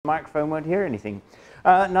Microphone won't hear anything.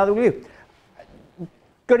 Neither will you.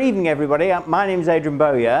 Good evening, everybody. My name is Adrian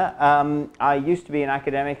Bowyer. I used to be an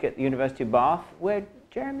academic at the University of Bath, where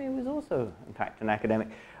Jeremy was also, in fact, an academic.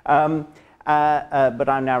 But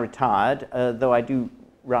I'm now retired, though I do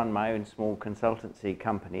run my own small consultancy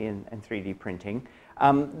company in 3D printing.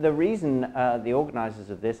 The reason the organisers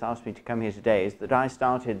of this asked me to come here today is that I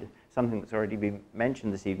started something that's already been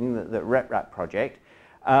mentioned this evening, the RepRap Project.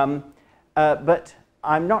 But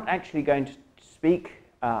I'm not actually going to speak,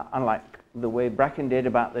 unlike the way Bracken did,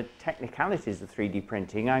 about the technicalities of 3D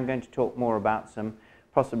printing. I'm going to talk more about some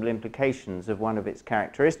possible implications of one of its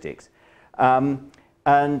characteristics. And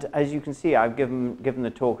as you can see, I've given the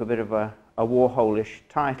talk a bit of a Warhol-ish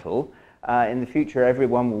title. In the future,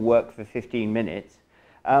 everyone will work for 15 minutes.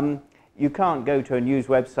 You can't go to a news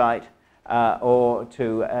website or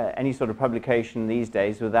to any sort of publication these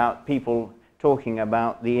days without people talking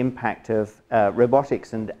about the impact of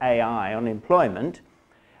robotics and AI on employment.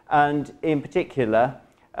 And in particular,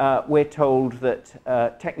 we're told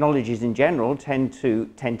that technologies in general tend to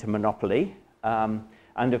monopoly. And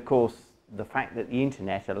of course, the fact that the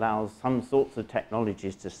internet allows some sorts of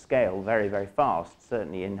technologies to scale very, very fast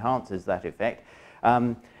certainly enhances that effect.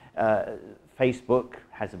 Facebook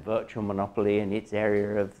has a virtual monopoly in its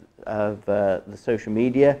area of the social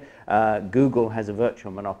media. Google has a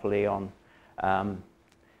virtual monopoly on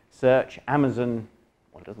search. Amazon,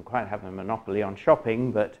 well, doesn't quite have a monopoly on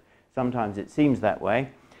shopping, but sometimes it seems that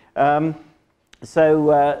way.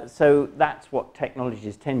 So that's what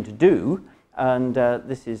technologies tend to do, and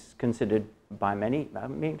this is considered by many,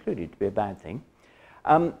 me included, to be a bad thing.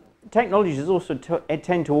 Technologies also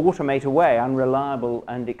tend to automate away unreliable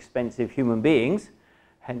and expensive human beings,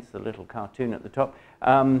 hence the little cartoon at the top.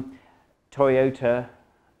 Toyota,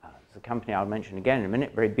 the company I'll mention again in a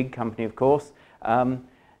minute, very big company of course,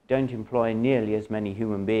 don't employ nearly as many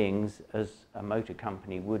human beings as a motor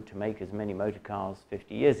company would to make as many motor cars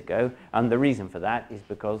 50 years ago, and the reason for that is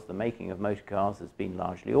because the making of motor cars has been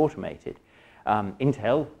largely automated.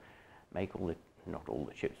 Intel make not all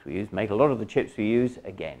the chips we use, make a lot of the chips we use.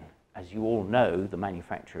 Again, as you all know, the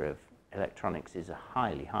manufacture of electronics is a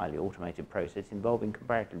highly, highly automated process involving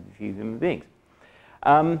comparatively few human beings.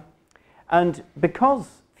 And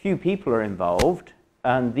because few people are involved,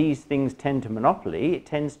 and these things tend to monopoly, it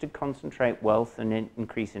tends to concentrate wealth and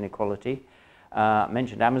increase inequality. I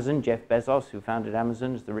mentioned Amazon. Jeff Bezos, who founded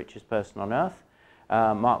Amazon, is the richest person on earth.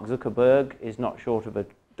 Mark Zuckerberg is not short of $1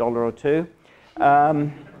 or $2,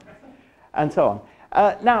 and so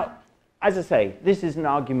on. Now, as I say, this is an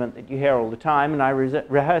argument that you hear all the time, and I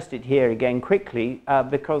rehearsed it here again quickly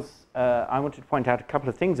because I wanted to point out a couple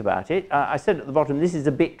of things about it. I said at the bottom, this is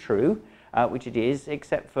a bit true, which it is,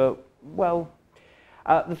 except for, well,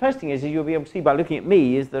 the first thing is you'll be able to see by looking at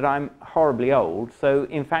me is that I'm horribly old. So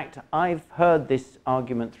in fact, I've heard this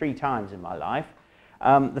argument 3 times in my life.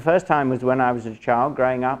 The first time was when I was a child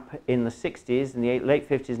growing up in the 60s, in the late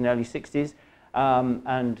 50s and early 60s,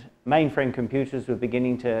 and mainframe computers were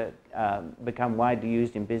beginning to become widely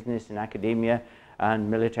used in business, in academia, and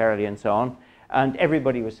militarily and so on. And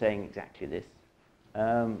everybody was saying exactly this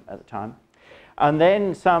at the time. And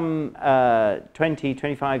then some 20,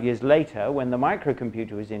 25 years later, when the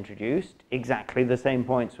microcomputer was introduced, exactly the same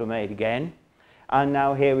points were made again. And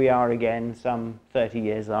now here we are again some 30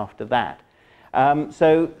 years after that.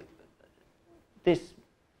 So this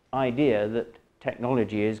idea that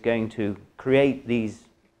technology is going to create these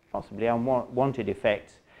possibly unwanted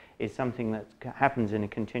effects is something that happens in a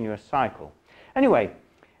continuous cycle. Anyway,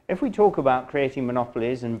 if we talk about creating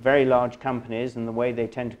monopolies and very large companies and the way they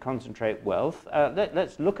tend to concentrate wealth,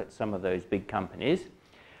 let's look at some of those big companies.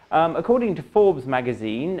 According to Forbes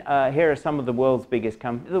magazine, here are some of the world's biggest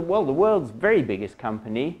companies. Well, the world's very biggest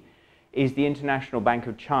company is the International Bank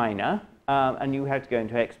of China, and you have to go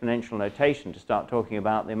into exponential notation to start talking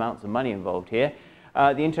about the amounts of money involved here.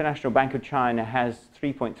 The International Bank of China has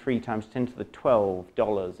 3.3 times 10 to the 12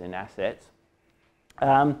 dollars in assets.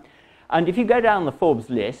 And if you go down the Forbes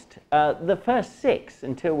list, the first 6,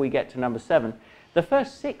 until we get to number 7, the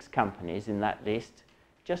first 6 companies in that list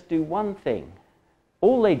just do one thing.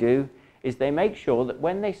 All they do is they make sure that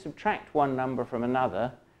when they subtract one number from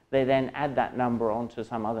another, they then add that number onto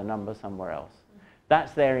some other number somewhere else.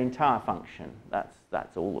 That's their entire function.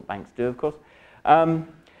 That's all that banks do, of course. And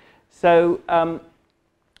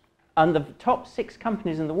the top 6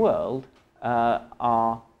 companies in the world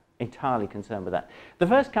are entirely concerned with that. The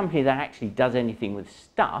first company that actually does anything with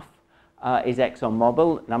stuff is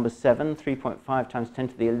ExxonMobil, number 7, 3.5 times 10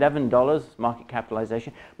 to the 11 dollars market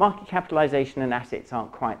capitalization. Market capitalization and assets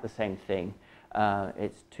aren't quite the same thing.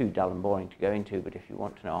 It's too dull and boring to go into, but if you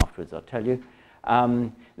want to know afterwards, I'll tell you.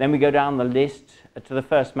 Then we go down the list to the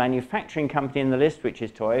first manufacturing company in the list, which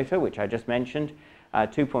is Toyota, which I just mentioned,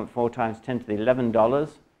 2.4 times 10 to the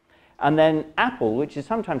 $11. And then Apple, which is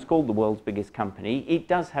sometimes called the world's biggest company, it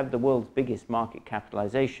does have the world's biggest market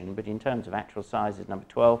capitalization, but in terms of actual size is number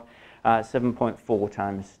 12, 7.4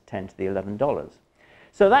 times 10 to the $11.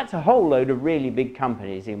 So that's a whole load of really big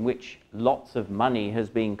companies in which lots of money has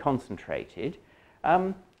been concentrated.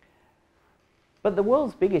 But the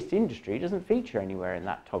world's biggest industry doesn't feature anywhere in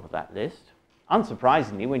that top of that list.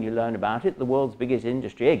 Unsurprisingly, when you learn about it, the world's biggest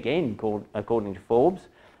industry, again according to Forbes,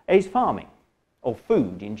 is farming, or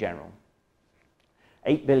food in general.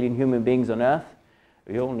 8 billion human beings on Earth.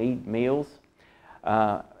 We all need meals.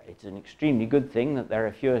 It's an extremely good thing that there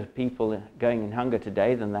are fewer people going in hunger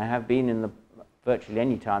today than there have been in virtually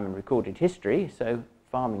any time in recorded history, so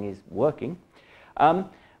farming is working.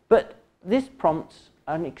 But this prompts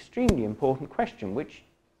an extremely important question, which,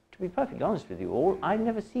 to be perfectly honest with you all, I've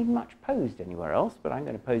never seen much posed anywhere else, but I'm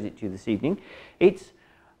going to pose it to you this evening. It's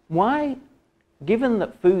why, given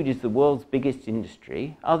that food is the world's biggest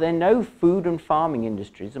industry, are there no food and farming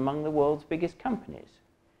industries among the world's biggest companies?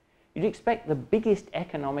 You'd expect the biggest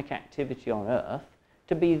economic activity on Earth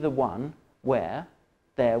to be the one where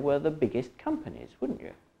there were the biggest companies, wouldn't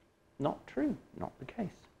you? Not true, not the case.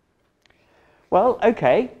 Well,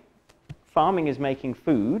 okay, farming is making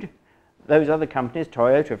food. Those other companies,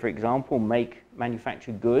 Toyota, for example,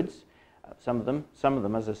 manufacture goods. Some of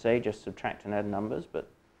them, as I say, just subtract and add numbers, but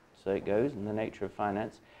so it goes in the nature of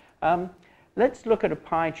finance. Let's look at a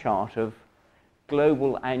pie chart of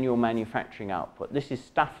global annual manufacturing output. This is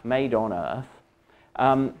stuff made on Earth,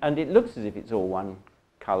 and it looks as if it's all one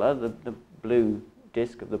color, the blue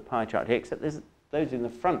disk of the pie chart here, except those in the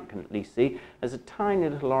front can at least see there's a tiny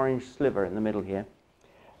little orange sliver in the middle here.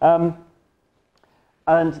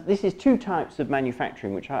 And this is two types of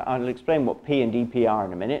manufacturing, which I'll explain what P and EP are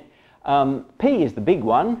in a minute. P is the big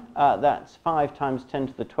one. That's 5 times 10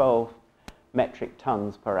 to the 12 metric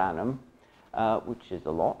tons per annum, which is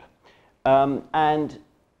a lot. And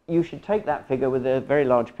you should take that figure with a very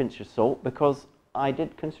large pinch of salt, because I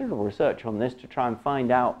did considerable research on this to try and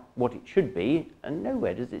find out what it should be, and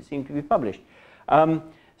nowhere does it seem to be published.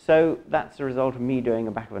 So that's the result of me doing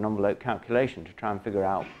a back of an envelope calculation to try and figure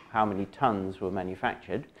out how many tons were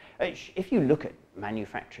manufactured. If you look at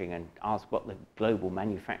manufacturing and ask what the global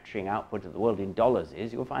manufacturing output of the world in dollars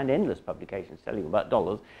is, you'll find endless publications telling you about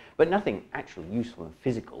dollars, but nothing actually useful and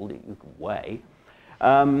physical that you can weigh.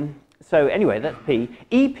 So anyway, that's P.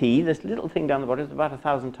 EP, this little thing down the bottom, is about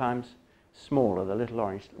 1,000 times smaller, the little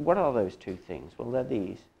orange. What are those two things? Well, they're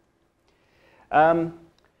these.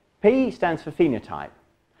 P stands for phenotype,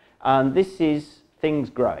 and this is things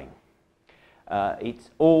growing. It's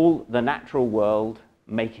all the natural world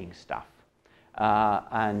making stuff.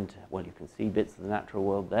 And, well, you can see bits of the natural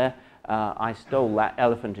world there. I stole that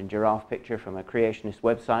elephant and giraffe picture from a creationist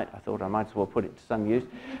website. I thought I might as well put it to some use.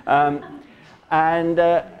 And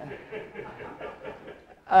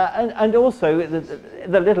also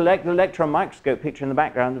the little electron microscope picture in the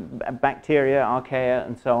background, bacteria, archaea,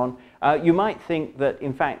 and so on. You might think that,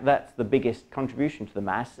 in fact, that's the biggest contribution to the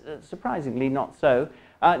mass. Surprisingly, not so.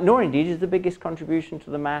 Nor, indeed, is the biggest contribution to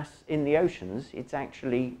the mass in the oceans. It's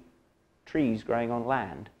actually trees growing on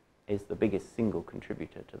land is the biggest single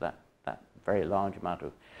contributor to that very large amount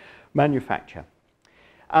of manufacture.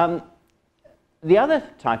 The other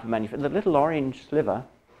type of manufacture, the little orange sliver,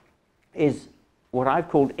 is what I've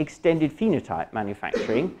called extended phenotype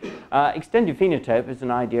manufacturing. Extended phenotype is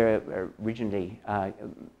an idea originally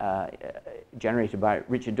generated by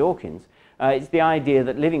Richard Dawkins. It's the idea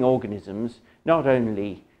that living organisms not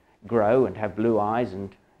only grow and have blue eyes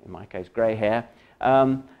and, in my case, grey hair,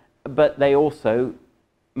 but they also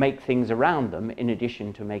make things around them in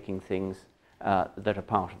addition to making things that are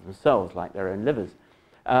part of themselves, like their own livers.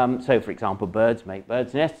 So, for example, birds make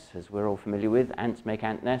birds' nests, as we're all familiar with. Ants make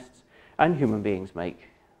ant nests. And human beings make,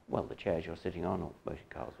 well, the chairs you're sitting on, or motor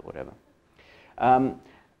cars, or whatever.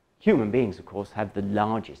 Human beings, of course, have the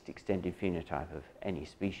largest extended phenotype of any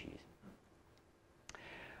species.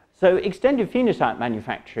 So extended phenotype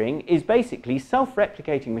manufacturing is basically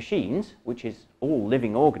self-replicating machines, which is all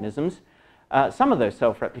living organisms. Some of those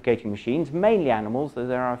self-replicating machines, mainly animals, though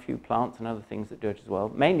there are a few plants and other things that do it as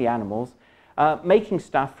well, mainly animals, making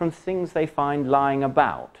stuff from things they find lying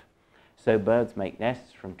about. So birds make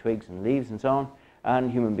nests from twigs and leaves and so on,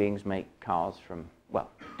 and human beings make cars from,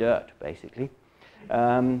 well, dirt, basically,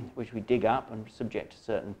 which we dig up and subject to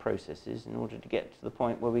certain processes in order to get to the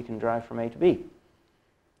point where we can drive from A to B.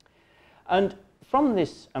 And from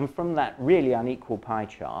this, and from that really unequal pie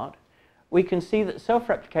chart, we can see that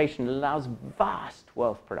self-replication allows vast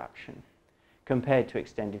wealth production. compared to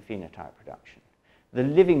extended phenotype production. The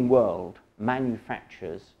living world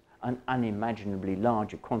manufactures an unimaginably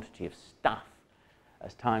larger quantity of stuff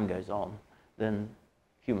as time goes on than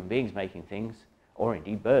human beings making things, or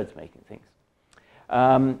indeed birds making things.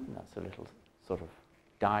 That's a little sort of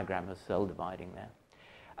diagram of cell dividing there.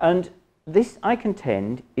 And this, I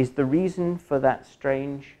contend, is the reason for that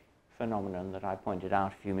strange phenomenon that I pointed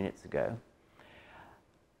out a few minutes ago.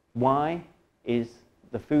 Why is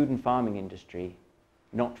the food and farming industry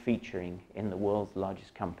not featuring in the world's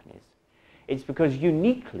largest companies? It's because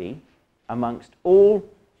uniquely amongst all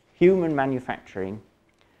human manufacturing,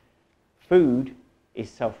 food is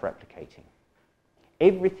self-replicating.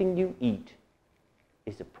 Everything you eat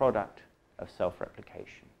is a product of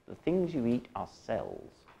self-replication. The things you eat are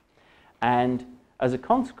cells. And as a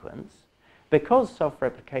consequence, because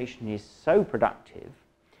self-replication is so productive,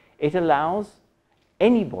 it allows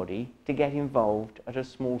anybody to get involved at a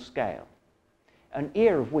small scale. An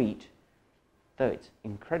ear of wheat, though it's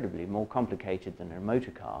incredibly more complicated than a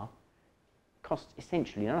motor car, costs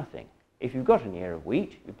essentially nothing. If you've got an ear of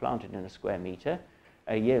wheat, you plant it in a square meter,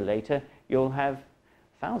 a year later you'll have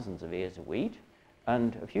thousands of ears of wheat,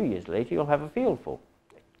 and a few years later you'll have a field full.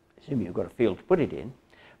 Assuming you've got a field to put it in.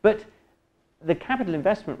 But the capital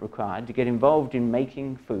investment required to get involved in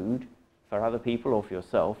making food for other people or for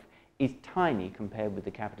yourself is tiny compared with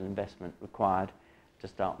the capital investment required to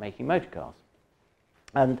start making motor cars.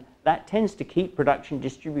 And that tends to keep production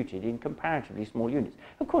distributed in comparatively small units.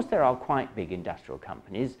 Of course, there are quite big industrial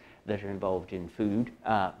companies that are involved in food,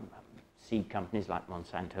 seed companies like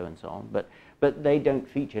Monsanto and so on, but they don't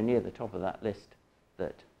feature near the top of that list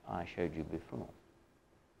that I showed you before.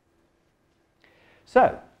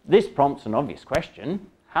 So, this prompts an obvious question: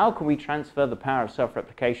 how can we transfer the power of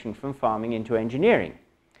self-replication from farming into engineering?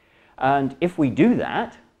 And if we do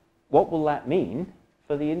that, what will that mean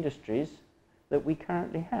for the industries that we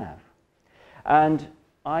currently have? And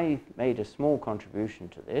I made a small contribution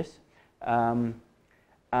to this,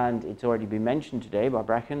 and it's already been mentioned today by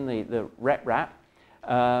Bracken, the RepRap.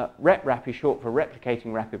 RepRap is short for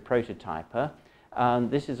Replicating Rapid Prototyper, and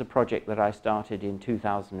this is a project that I started in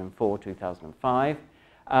 2004, 2005.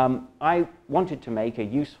 I wanted to make a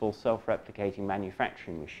useful self-replicating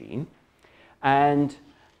manufacturing machine, and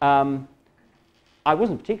I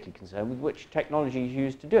wasn't particularly concerned with which technology is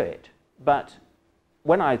used to do it. But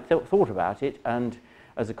when I thought about it, and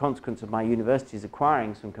as a consequence of my university's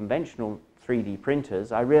acquiring some conventional 3D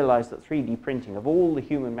printers, I realized that 3D printing of all the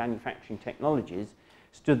human manufacturing technologies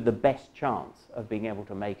stood the best chance of being able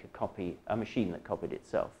to make a machine that copied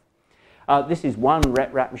itself. This is one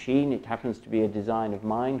RepRap machine. It happens to be a design of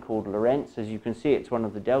mine called Lorentz. As you can see, it's one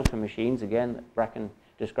of the Delta machines, again, that Bracken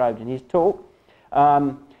described in his talk.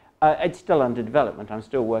 It's still under development. I'm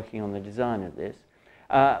still working on the design of this.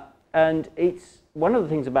 And it's one of the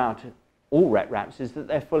things about all RepRaps is that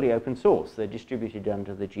they're fully open source. They're distributed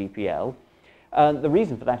under the GPL. The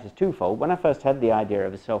reason for that is twofold. When I first had the idea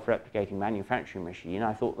of a self-replicating manufacturing machine,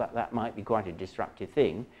 I thought that that might be quite a disruptive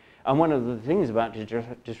thing. And one of the things about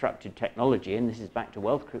disruptive technology, and this is back to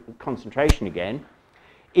wealth concentration again,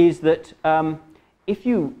 is that if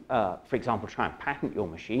you, for example, try and patent your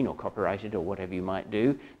machine or copyright it or whatever you might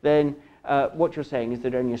do, then what you're saying is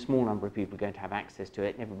that only a small number of people are going to have access to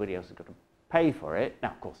it and everybody else has got to pay for it.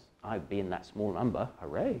 Now, of course, I'd be in that small number,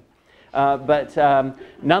 hooray. But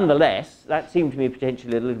nonetheless, that seemed to me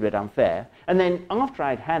potentially a little bit unfair. And then after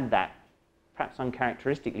I'd had that perhaps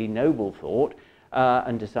uncharacteristically noble thought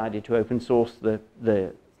and decided to open source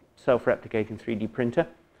the self-replicating 3D printer,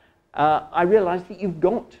 I realized that you've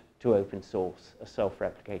got to open source a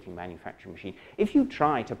self-replicating manufacturing machine. If you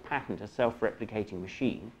try to patent a self-replicating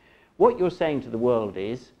machine, what you're saying to the world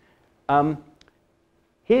is,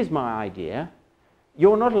 here's my idea,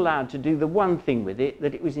 you're not allowed to do the one thing with it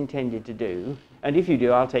that it was intended to do, and if you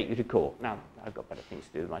do, I'll take you to court. Now, I've got better things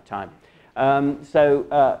to do with my time.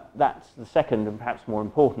 So that's the second and perhaps more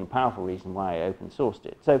important, powerful reason why I open sourced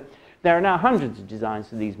it. So there are now hundreds of designs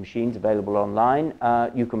for these machines available online.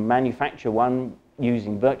 You can manufacture one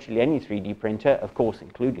using virtually any 3D printer, of course,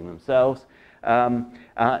 including themselves.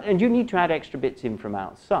 And you need to add extra bits in from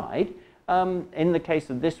outside. In the case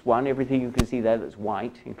of this one, everything you can see there that's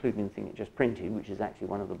white, including the thing it just printed, which is actually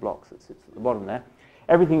one of the blocks that sits at the bottom there,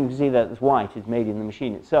 everything you can see there that's white is made in the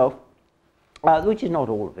machine itself, which is not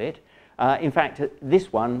all of it. In fact,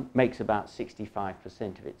 this one makes about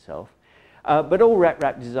 65% of itself. But all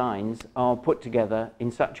RepRap designs are put together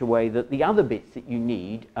in such a way that the other bits that you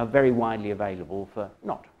need are very widely available for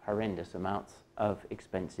not horrendous amounts of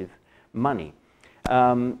expensive money.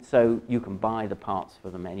 So you can buy the parts for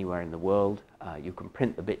them anywhere in the world. You can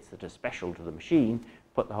print the bits that are special to the machine,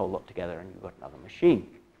 put the whole lot together and you've got another machine.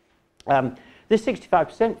 This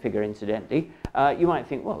 65% figure, incidentally, you might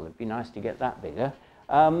think, well, it'd be nice to get that bigger.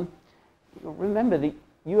 Remember that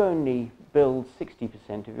you only build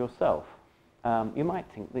 60% of yourself. You might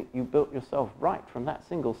think that you built yourself right from that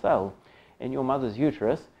single cell in your mother's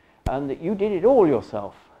uterus and that you did it all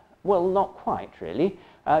yourself. Well, not quite, really.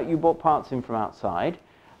 You bought parts in from outside.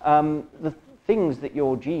 The things that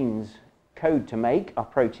your genes code to make are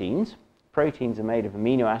proteins. Proteins are made of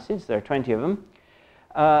amino acids. There are 20 of them.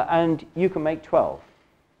 And you can make 12.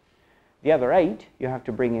 The other 8 you have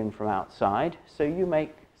to bring in from outside. So you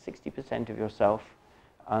make 60% of yourself,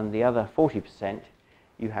 and the other 40%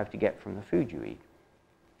 you have to get from the food you eat.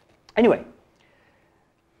 Anyway,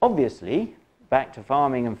 obviously, back to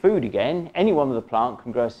farming and food again, anyone with a plant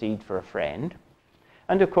can grow a seed for a friend.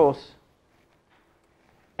 And of course,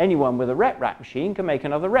 anyone with a RepRap machine can make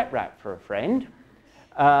another RepRap for a friend.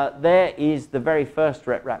 There is the very first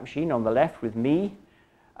RepRap machine on the left with me,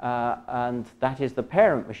 and that is the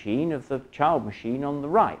parent machine of the child machine on the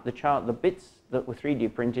right. The bits that were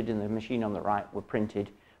 3D printed in the machine on the right were printed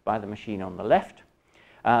by the machine on the left.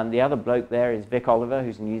 The other bloke there is Vic Oliver,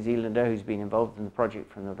 who's a New Zealander who's been involved in the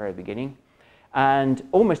project from the very beginning. And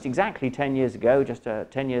almost exactly 10 years ago, just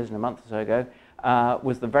 10 years and a month or so ago,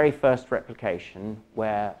 was the very first replication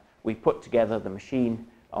where we put together the machine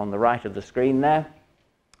on the right of the screen there.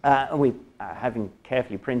 And we, having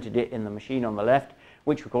carefully printed it in the machine on the left,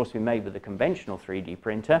 which of course we made with a conventional 3D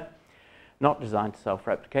printer, not designed to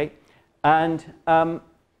self-replicate. And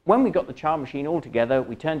when we got the child machine all together,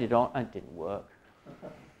 we turned it on and it didn't work.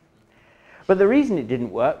 But the reason it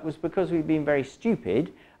didn't work was because we'd been very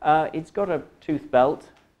stupid. It's got a tooth belt,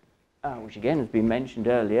 which again has been mentioned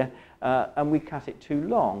earlier, and we cut it too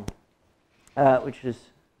long, which is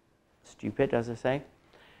stupid, as I say.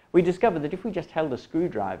 We discovered that if we just held a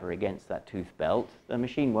screwdriver against that tooth belt, the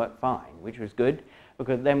machine worked fine, which was good,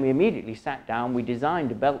 because then we immediately sat down, we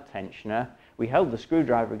designed a belt tensioner, we held the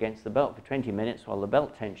screwdriver against the belt for 20 minutes while the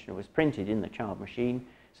belt tensioner was printed in the child machine.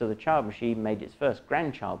 So the child machine made its first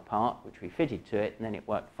grandchild part, which we fitted to it, and then it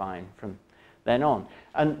worked fine from then on.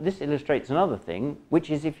 And this illustrates another thing, which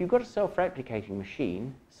is if you've got a self-replicating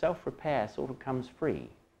machine, self-repair sort of comes free.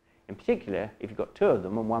 In particular, if you've got 2 of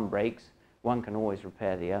them and one breaks, one can always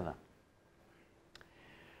repair the other.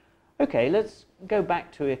 Okay, let's go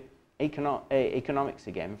back to economics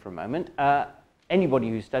again for a moment. Anybody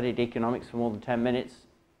who studied economics for more than 10 minutes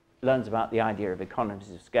learns about the idea of economies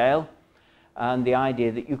of scale and the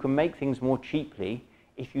idea that you can make things more cheaply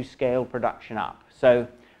if you scale production up. So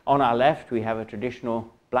on our left, we have a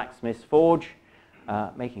traditional blacksmith's forge,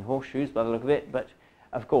 making horseshoes by the look of it, but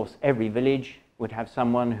of course every village would have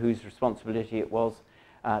someone whose responsibility it was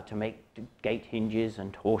to make gate hinges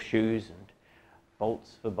and horseshoes and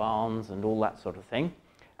bolts for barns and all that sort of thing.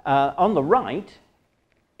 On the right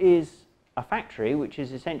is a factory which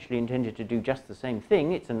is essentially intended to do just the same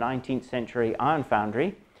thing. It's a 19th century iron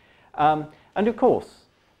foundry. And of course,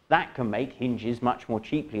 that can make hinges much more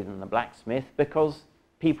cheaply than the blacksmith because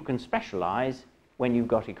people can specialize when you've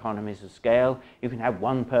got economies of scale. You can have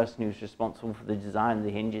one person who's responsible for the design of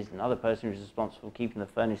the hinges, another person who's responsible for keeping the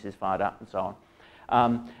furnaces fired up and so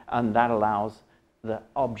on. And that allows the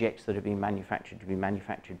objects that are being manufactured to be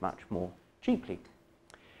manufactured much more cheaply.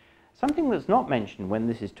 Something that's not mentioned when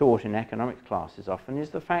this is taught in economics classes often is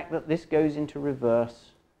the fact that this goes into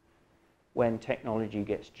reverse when technology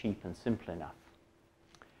gets cheap and simple enough.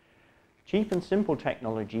 Cheap and simple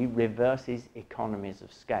technology reverses economies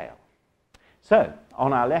of scale. So,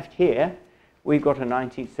 on our left here, we've got a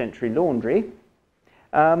 19th century laundry.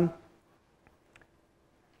 Hands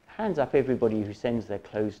up everybody who sends their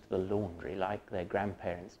clothes to the laundry like their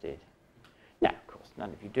grandparents did. Now, of course,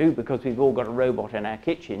 none of you do because we've all got a robot in our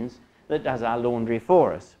kitchens that does our laundry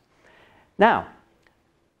for us. Now,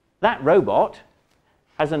 that robot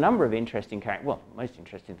has a number of interesting characteristics. Well, the most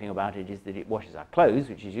interesting thing about it is that it washes our clothes,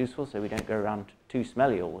 which is useful, so we don't go around too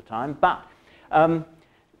smelly all the time. But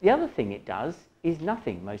the other thing it does is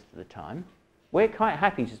nothing most of the time. We're quite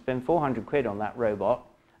happy to spend 400 quid on that robot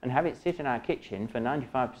and have it sit in our kitchen for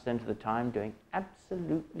 95% of the time doing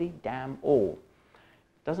absolutely damn all.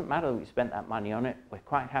 Doesn't matter that we spent that money on it. We're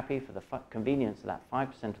quite happy for the convenience of that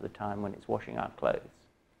 5% of the time when it's washing our clothes.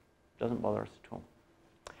 Doesn't bother us at all.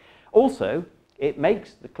 Also, it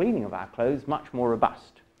makes the cleaning of our clothes much more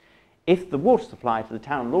robust. If the water supply to the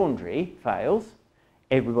town laundry fails,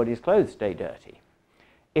 everybody's clothes stay dirty.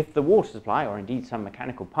 If the water supply, or indeed some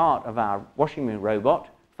mechanical part of our washing machine robot,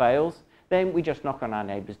 fails, then we just knock on our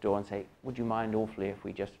neighbour's door and say, would you mind awfully if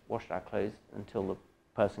we just washed our clothes until the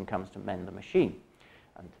person comes to mend the machine?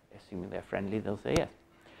 And assuming they're friendly, they'll say yes.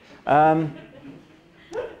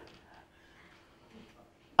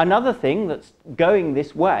 Another thing that's going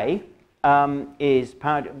this way is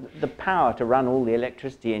the power to run all the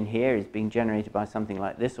electricity in here is being generated by something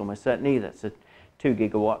like this, almost certainly. That's a 2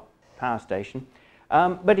 gigawatt power station.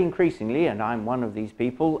 But increasingly, and I'm one of these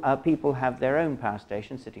people, people have their own power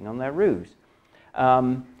stations sitting on their roofs.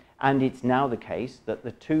 And it's now the case that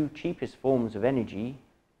the 2 cheapest forms of energy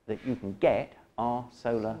that you can get are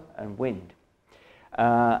solar and wind.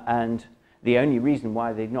 And the only reason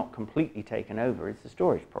why they've not completely taken over is the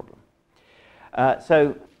storage problem.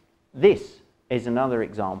 So this is another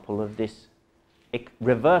example of this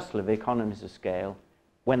reversal of economies of scale.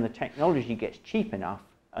 When the technology gets cheap enough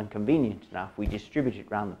and convenient enough, we distribute it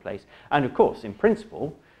around the place. And of course, in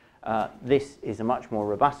principle, this is a much more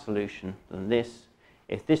robust solution than this.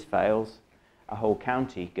 If this fails, a whole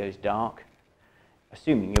county goes dark.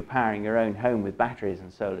 Assuming you're powering your own home with batteries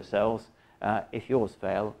and solar cells, if yours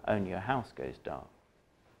fail, only your house goes dark.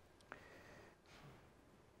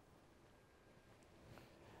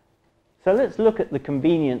 So let's look at the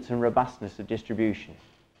convenience and robustness of distribution.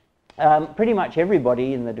 Pretty much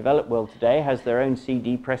everybody in the developed world today has their own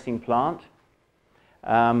CD pressing plant.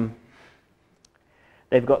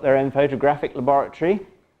 They've got their own photographic laboratory.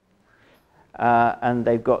 And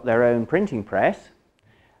they've got their own printing press.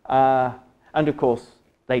 And of course,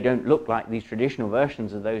 they don't look like these traditional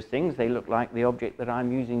versions of those things. They look like the object that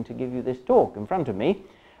I'm using to give you this talk in front of me,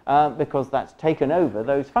 because that's taken over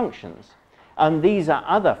those functions. And these are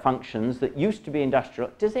other functions that used to be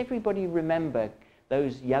industrial. Does everybody remember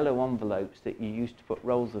those yellow envelopes that you used to put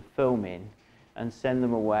rolls of film in and send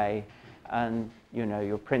them away, and you know,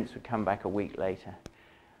 your prints would come back a week later?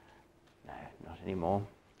 No, not anymore.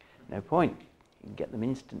 No point. You can get them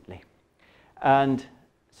instantly. And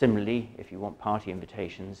similarly, if you want party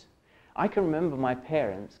invitations, I can remember my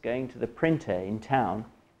parents going to the printer in town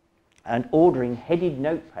and ordering headed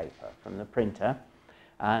notepaper from the printer,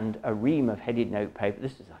 and a ream of headed notepaper.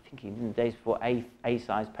 This is, I think, even in the days before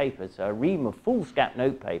A-size papers. So a ream of foolscap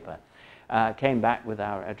notepaper came back with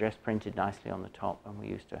our address printed nicely on the top, and we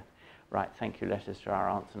used to write thank you letters to our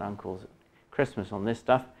aunts and uncles at Christmas on this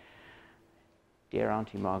stuff. Dear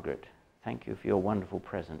Auntie Margaret, thank you for your wonderful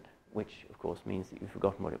present, which of course means that you've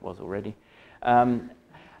forgotten what it was already, and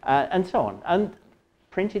so on. And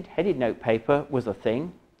printed headed notepaper was a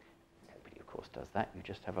thing. Nobody of course does that. You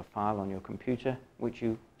just have a file on your computer which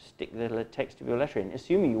you stick the text of your letter in,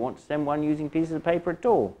 assuming you want to send one using pieces of paper at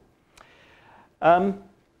all.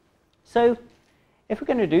 So if we're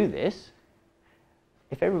going to do this,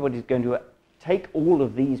 if everybody's going to take all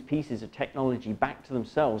of these pieces of technology back to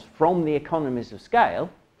themselves from the economies of scale,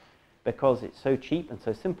 because it's so cheap and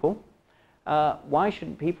so simple, why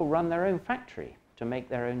shouldn't people run their own factory to make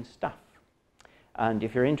their own stuff? And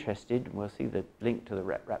if you're interested, we'll see the link to the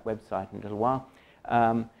RepRap website in a little while,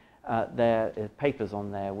 there are papers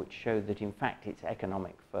on there which show that in fact it's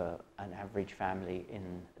economic for an average family in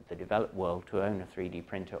the developed world to own a 3D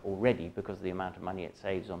printer already, because of the amount of money it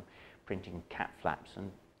saves on printing cat flaps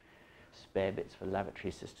and spare bits for lavatory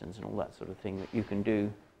assistants and all that sort of thing that you can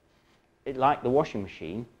do, like the washing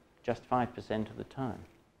machine, just 5% of the time.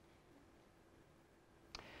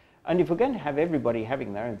 And if we're going to have everybody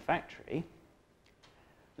having their own factory,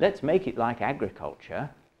 let's make it like agriculture,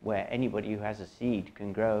 where anybody who has a seed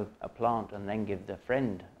can grow a plant and then give their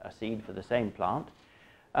friend a seed for the same plant.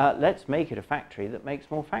 Let's make it a factory that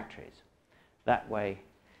makes more factories. That way,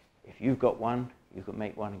 if you've got one, you can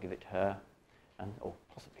make one and give it to her, and, or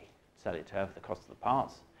possibly sell it to her for the cost of the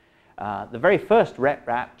parts. The very first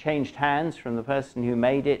RepRap changed hands from the person who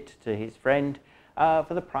made it to his friend for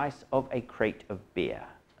the price of a crate of beer.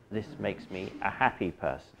 This makes me a happy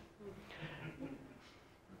person.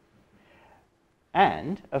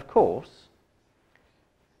 And, of course,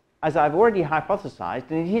 as I've already hypothesized,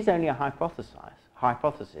 and it is only a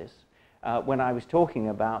hypothesis, when I was talking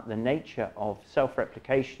about the nature of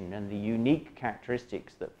self-replication and the unique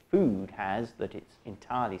characteristics that food has, that it's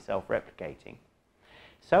entirely self-replicating.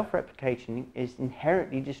 Self-replication is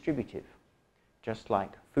inherently distributive, just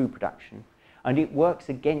like food production, and it works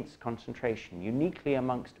against concentration, uniquely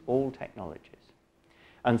amongst all technologies.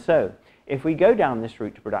 And so, if we go down this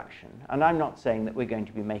route to production, and I'm not saying that we're going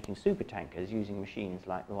to be making supertankers using machines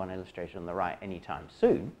like the one illustrated on the right anytime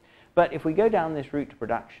soon, but if we go down this route to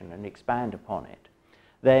production and expand upon it,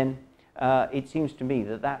 then it seems to me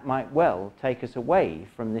that that might well take us away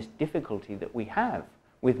from this difficulty that we have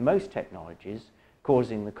with most technologies,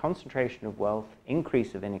 causing the concentration of wealth,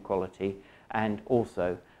 increase of inequality, and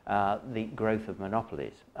also the growth of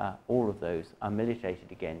monopolies. All of those are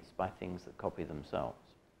militated against by things that copy themselves.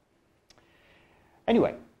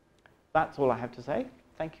 Anyway, that's all I have to say.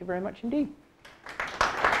 Thank you very much indeed.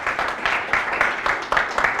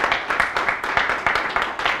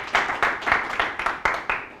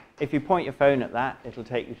 If you point your phone at that, it'll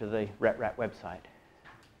take you to the RepRap website.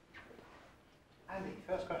 Andy,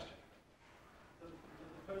 first question. The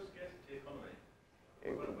post-scarcity economy,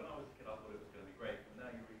 when I was a kid I thought it was going to be great, but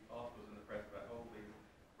now you read articles in the press about all these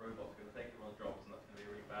robots going to take everyone's jobs and that's going to be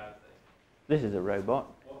a really bad thing. This is a robot.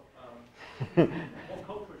 What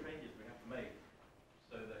cultural changes do we have to make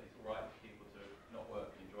so that it's all right for people to not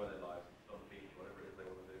work and enjoy their lives and sit on the beach, whatever it is they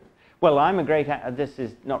want to do? Well, this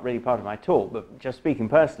is not really part of my talk, but just speaking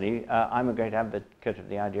personally, I'm a great advocate of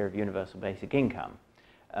the idea of universal basic income.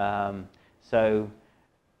 So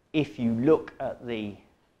if you look at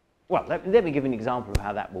let me give an example of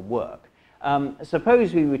how that will work.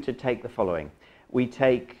 Suppose we were to take the following. We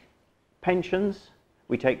take pensions,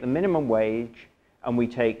 we take the minimum wage, and we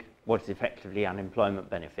take what is effectively unemployment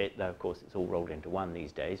benefit, though of course it's all rolled into one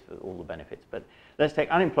these days for all the benefits, but let's take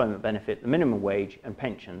unemployment benefit, the minimum wage, and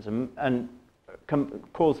pensions, and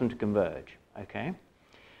cause them to converge, okay?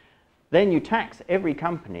 Then you tax every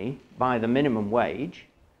company by the minimum wage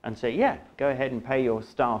and say, yeah, go ahead and pay your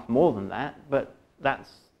staff more than that, but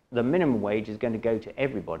the minimum wage is going to go to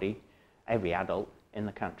everybody, every adult in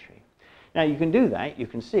the country. Now you can do that, you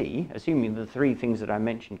can see, assuming the three things that I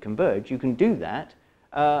mentioned converge, you can do that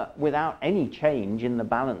without any change in the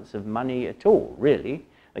balance of money at all, really.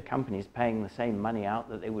 The company's paying the same money out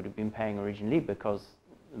that they would have been paying originally because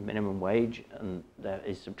the minimum wage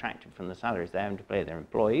is subtracted from the salaries they have to pay their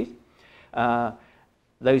employees.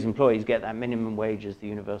 Those employees get that minimum wage as the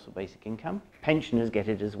universal basic income. Pensioners get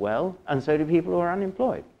it as well, and so do people who are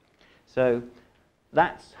unemployed. So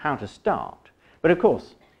that's how to start. But of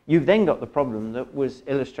course, you've then got the problem that was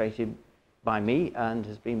illustrated by me and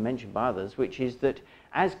has been mentioned by others, which is that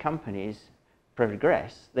as companies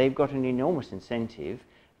progress, they've got an enormous incentive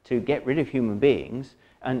to get rid of human beings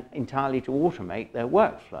and entirely to automate their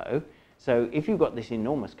workflow. So if you've got this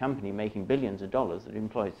enormous company making billions of dollars that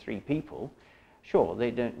employs 3 people, sure,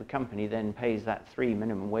 the company then pays that 3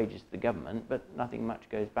 minimum wages to the government, but nothing much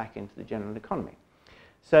goes back into the general economy.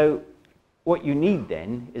 So what you need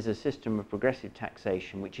then is a system of progressive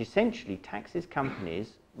taxation, which essentially taxes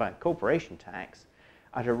companies by corporation tax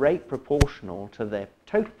at a rate proportional to their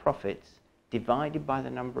total profits divided by the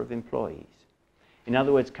number of employees. In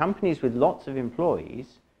other words, companies with lots of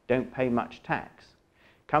employees don't pay much tax.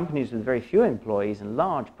 Companies with very few employees and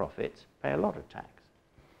large profits pay a lot of tax.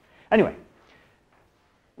 Anyway,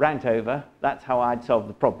 rant over. That's how I'd solve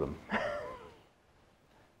the problem.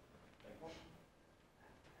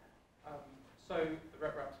 So the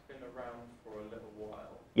RepRap's been around for a little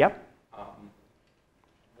while. Yep.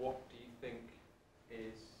 What do you think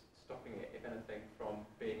is stopping it, if anything, from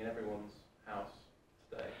being in everyone's house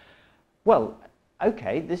today? Well,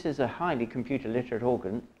 okay, this is a highly computer literate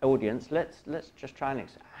audience. Let's just try and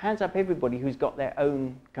hands up everybody who's got their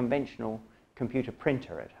own conventional computer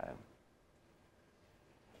printer at home.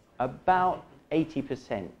 About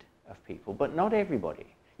 80% of people, but not everybody.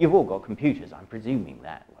 You've all got computers, I'm presuming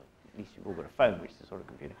that. Well, at least you've all got a phone, which is a sort of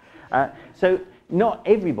computer. So not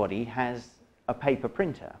everybody has a paper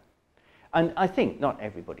printer. And I think not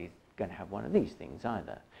everybody's going to have one of these things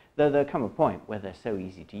either. Though there'll come a point where they're so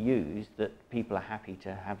easy to use that people are happy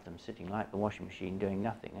to have them sitting like the washing machine doing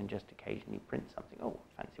nothing and just occasionally print something. Oh,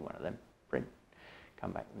 fancy one of them, print.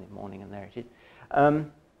 Come back in the morning and there it is.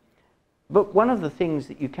 But one of the things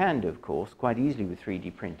that you can do, of course, quite easily with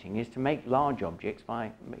 3D printing is to make large objects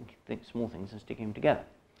by making small things and sticking them together.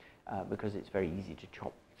 Because it's very easy to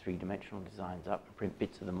chop 3-dimensional designs up and print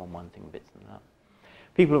bits of them on one thing, bits of them up.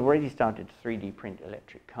 People have already started to 3D print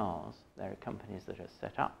electric cars. There are companies that are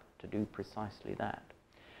set up to do precisely that.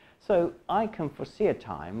 So I can foresee a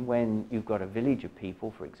time when you've got a village of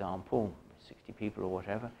people, for example, 60 people or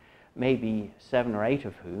whatever, maybe 7 or 8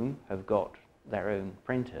 of whom have got their own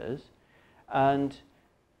printers, and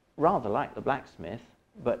rather like the blacksmith,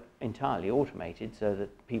 but entirely automated so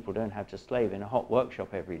that people don't have to slave in a hot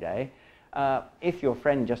workshop every day. If your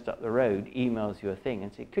friend just up the road emails you a thing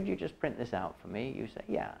and says, could you just print this out for me? You say,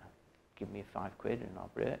 yeah, give me £5 and I'll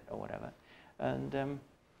print it, or whatever. And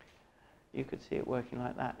you could see it working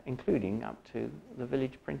like that, including up to the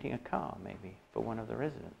village printing a car, maybe, for one of the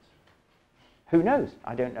residents. Who knows?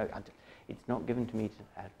 I don't know. It's not given to me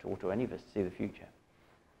or to any of us to see the future.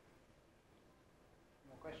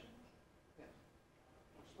 More questions? Yes.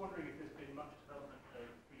 I'm just wondering if there's been much development of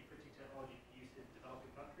 3D printing technology for use in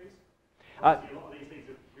developing countries. Obviously, a lot of these things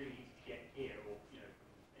are really easy to get here, or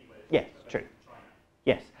anywhere. Yes, true. China.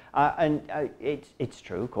 Yes, it's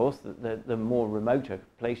true, of course, that the more remote a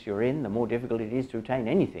place you're in, the more difficult it is to obtain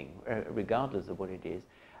anything, regardless of what it is.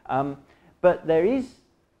 But there is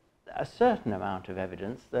a certain amount of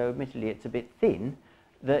evidence, though admittedly it's a bit thin,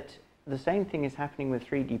 that the same thing is happening with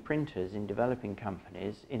 3D printers in developing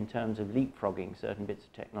companies in terms of leapfrogging certain bits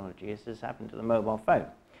of technology, as has happened to the mobile phone.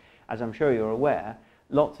 As I'm sure you're aware,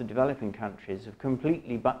 lots of developing countries have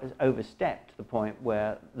completely overstepped the point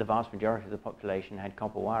where the vast majority of the population had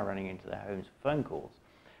copper wire running into their homes for phone calls.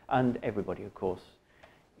 And everybody, of course,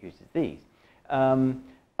 uses these.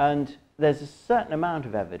 And there's a certain amount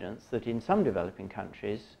of evidence that in some developing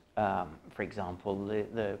countries, for example,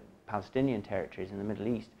 the Palestinian territories in the Middle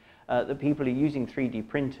East, that people are using 3D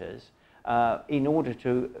printers in order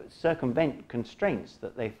to circumvent constraints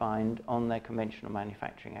that they find on their conventional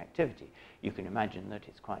manufacturing activity. You can imagine that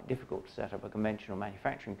it's quite difficult to set up a conventional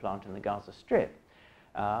manufacturing plant in the Gaza Strip.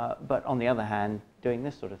 But on the other hand, doing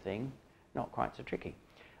this sort of thing, not quite so tricky.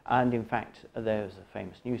 And in fact, there was a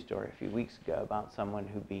famous news story a few weeks ago about someone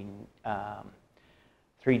who'd been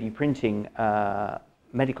 3D printing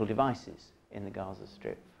medical devices in the Gaza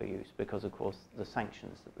Strip for use because, of course, the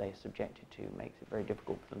sanctions that they are subjected to makes it very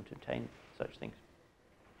difficult for them to obtain such things.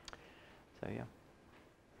 So, yeah.